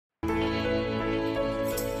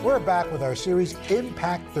We're back with our series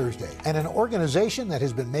Impact Thursday, and an organization that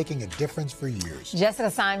has been making a difference for years. Jessica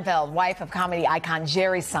Seinfeld, wife of comedy icon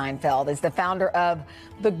Jerry Seinfeld, is the founder of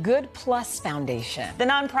the Good+Foundation. The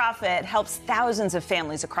nonprofit helps thousands of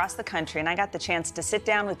families across the country, and I got the chance to sit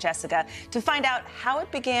down with Jessica to find out how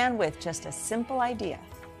it began with just a simple idea.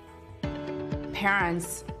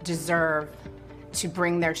 Parents deserve to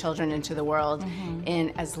bring their children into the world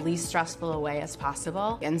in as least stressful a way as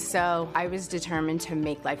possible. And so I was determined to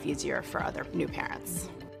make life easier for other new parents.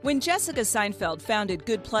 When Jessica Seinfeld founded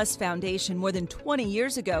Good+Foundation more than 20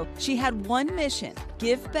 years ago, she had one mission: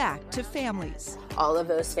 give back to families. All of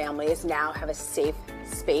those families now have a safe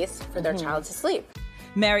space for their child to sleep.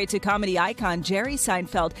 Married to comedy icon Jerry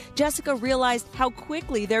Seinfeld, Jessica realized how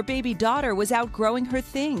quickly their baby daughter was outgrowing her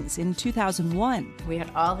things in 2001. We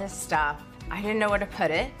had all this stuff. I didn't know where to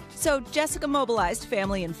put it. So Jessica mobilized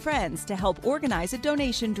family and friends to help organize a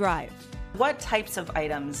donation drive. What types of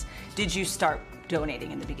items did you start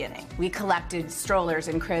donating in the beginning? We collected strollers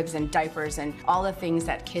and cribs and diapers and all the things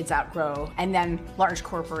that kids outgrow. And then large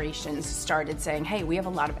corporations started saying, hey, we have a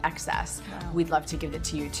lot of excess. Wow. We'd love to give it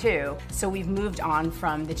to you too. So we've moved on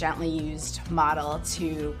from the gently used model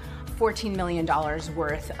to $14 million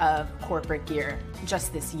worth of corporate gear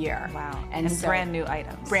just this year. Wow. And so, brand new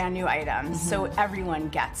items. Brand new items. So everyone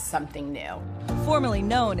gets something new. Formerly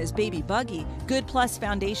known as Baby Buggy,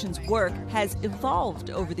 Good+Foundation's work has evolved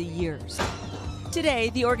over the years. Today,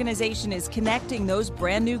 the organization is connecting those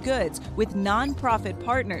brand new goods with nonprofit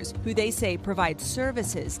partners who they say provide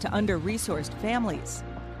services to under-resourced families.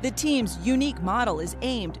 The team's unique model is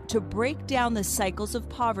aimed to break down the cycles of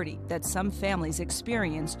poverty that some families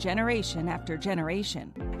experience generation after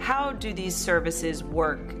generation. How do these services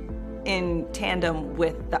work in tandem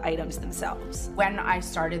with the items themselves? When I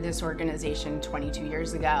started this organization 22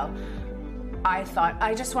 years ago, I thought,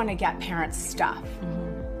 I just want to get parents stuff.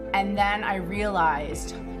 And then I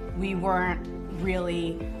realized we weren't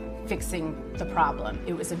really fixing the problem.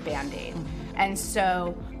 It was a Band-Aid. And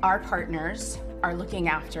so our partners are looking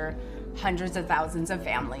after hundreds of thousands of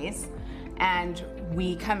families, and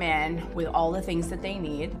we come in with all the things that they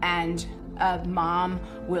need, and a mom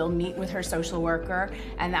will meet with her social worker,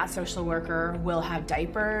 and that social worker will have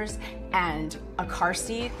diapers and a car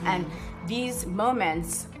seat. And these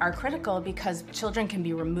moments are critical because children can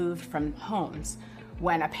be removed from homes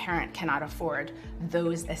when a parent cannot afford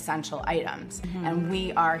those essential items. And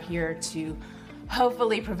we are here to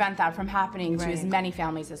hopefully prevent that from happening to as many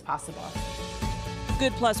families as possible.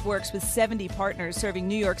 Good+ works with 70 partners serving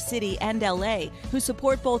New York City and LA who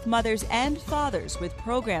support both mothers and fathers with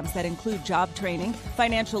programs that include job training,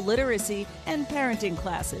 financial literacy, and parenting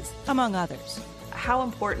classes, among others. How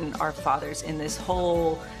important are fathers in this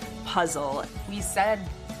whole puzzle? We said,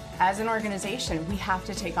 as an organization, we have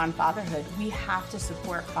to take on fatherhood. We have to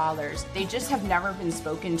support fathers. They just have never been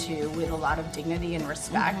spoken to with a lot of dignity and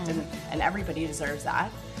respect, and everybody deserves that.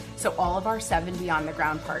 So all of our 70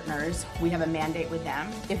 on-the-ground partners, we have a mandate with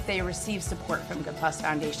them. If they receive support from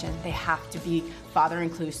Good+Foundation, they have to be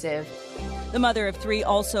father-inclusive. The mother of 3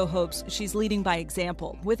 also hopes she's leading by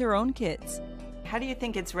example with her own kids. How do you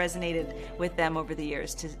think it's resonated with them over the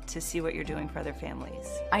years to see what you're doing for other families?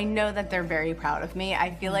 I know that they're very proud of me.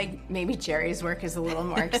 I feel like maybe Jerry's work is a little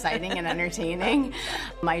more exciting and entertaining.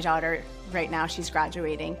 My daughter, right now, she's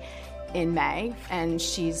graduating in May, and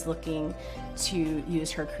she's looking to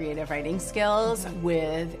use her creative writing skills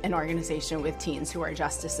with an organization with teens who are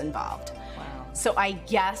justice involved. Wow. So I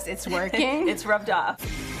guess it's working. It's rubbed off.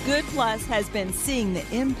 Good+ has been seeing the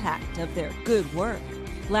impact of their good work.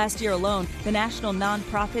 Last year alone, the national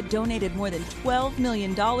nonprofit donated more than $12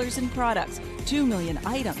 million in products, 2 million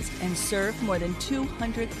items, and served more than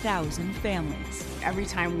 200,000 families. Every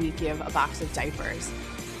time we give a box of diapers,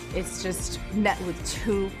 it's just met with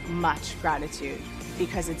too much gratitude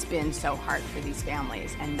because it's been so hard for these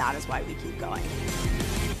families, and that is why we keep going.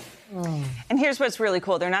 And here's what's really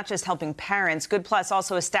cool. They're not just helping parents. Good+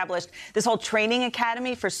 also established this whole training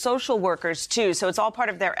academy for social workers, too. So it's all part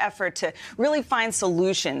of their effort to really find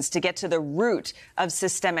solutions to get to the root of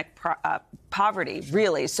systemic poverty,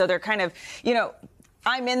 really. So they're kind of, you know,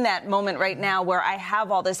 I'm in that moment right now where I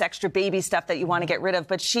have all this extra baby stuff that you want to get rid of.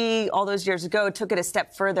 But she, all those years ago, took it a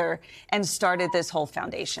step further and started this whole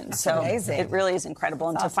foundation. That's so amazing. It really is incredible.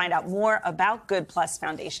 And to find out more about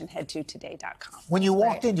Good+Foundation, head to today.com. When you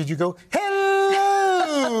walked in, did you go,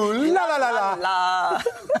 hello, la la la la?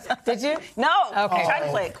 Did you? No. Okay. Try to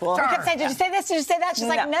play it cool. We kept saying, did you say this? Did you say that? She's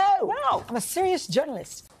like, no. No. I'm a serious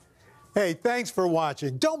journalist. Hey, thanks for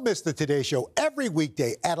watching. Don't miss the Today Show every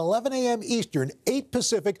weekday at 11 a.m. Eastern, 8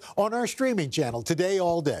 Pacific on our streaming channel, Today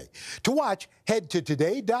All Day. To watch, head to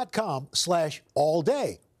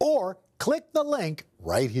today.com/allday. or click the link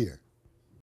right here.